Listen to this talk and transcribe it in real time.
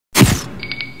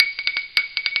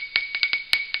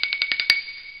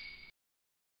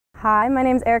Hi, my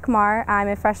name is Erika Marr. I'm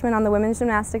a freshman on the women's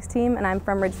gymnastics team and I'm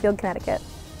from Ridgefield, Connecticut.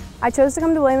 I chose to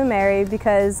come to William & Mary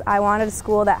because I wanted a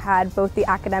school that had both the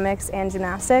academics and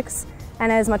gymnastics,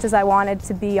 and as much as I wanted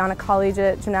to be on a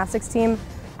collegiate gymnastics team,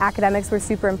 academics were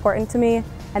super important to me,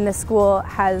 and this school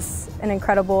has an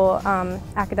incredible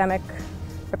academic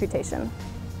reputation.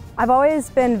 I've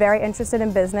always been very interested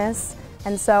in business,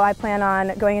 and so I plan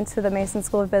on going into the Mason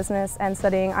School of Business and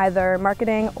studying either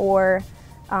marketing or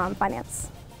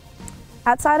finance.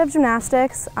 Outside of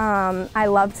gymnastics, I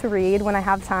love to read when I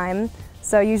have time,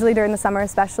 so usually during the summer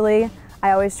especially, I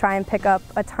always try and pick up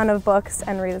a ton of books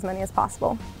and read as many as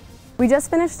possible. We just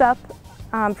finished up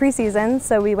pre-season,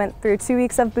 so we went through 2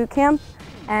 weeks of boot camp,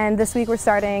 and this week we're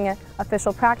starting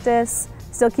official practice,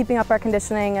 still keeping up our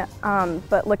conditioning,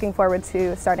 but looking forward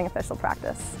to starting official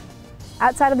practice.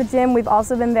 Outside of the gym, we've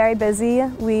also been very busy.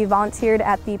 We volunteered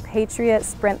at the Patriot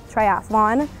Sprint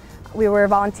Triathlon. We were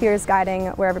volunteers guiding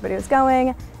where everybody was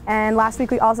going, and last week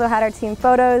we also had our team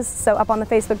photos, so up on the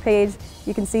Facebook page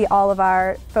you can see all of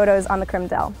our photos on the Crim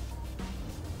Dell.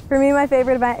 For me, my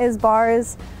favorite event is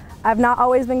bars. I've not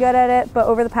always been good at it, but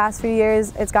over the past few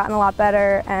years it's gotten a lot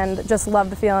better, and just love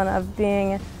the feeling of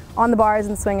being on the bars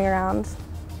and swinging around.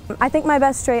 I think my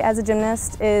best trait as a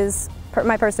gymnast is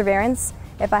my perseverance.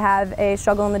 If I have a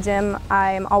struggle in the gym,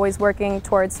 I'm always working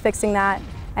towards fixing that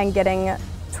and getting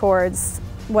towards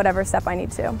whatever step I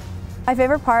need to. My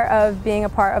favorite part of being a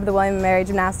part of the William & Mary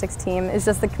gymnastics team is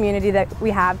just the community that we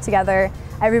have together.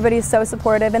 Everybody's so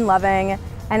supportive and loving,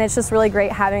 and it's just really great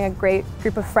having a great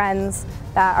group of friends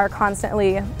that are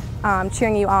constantly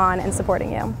cheering you on and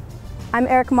supporting you. I'm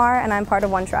Erika Marr, and I'm part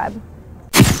of One Tribe.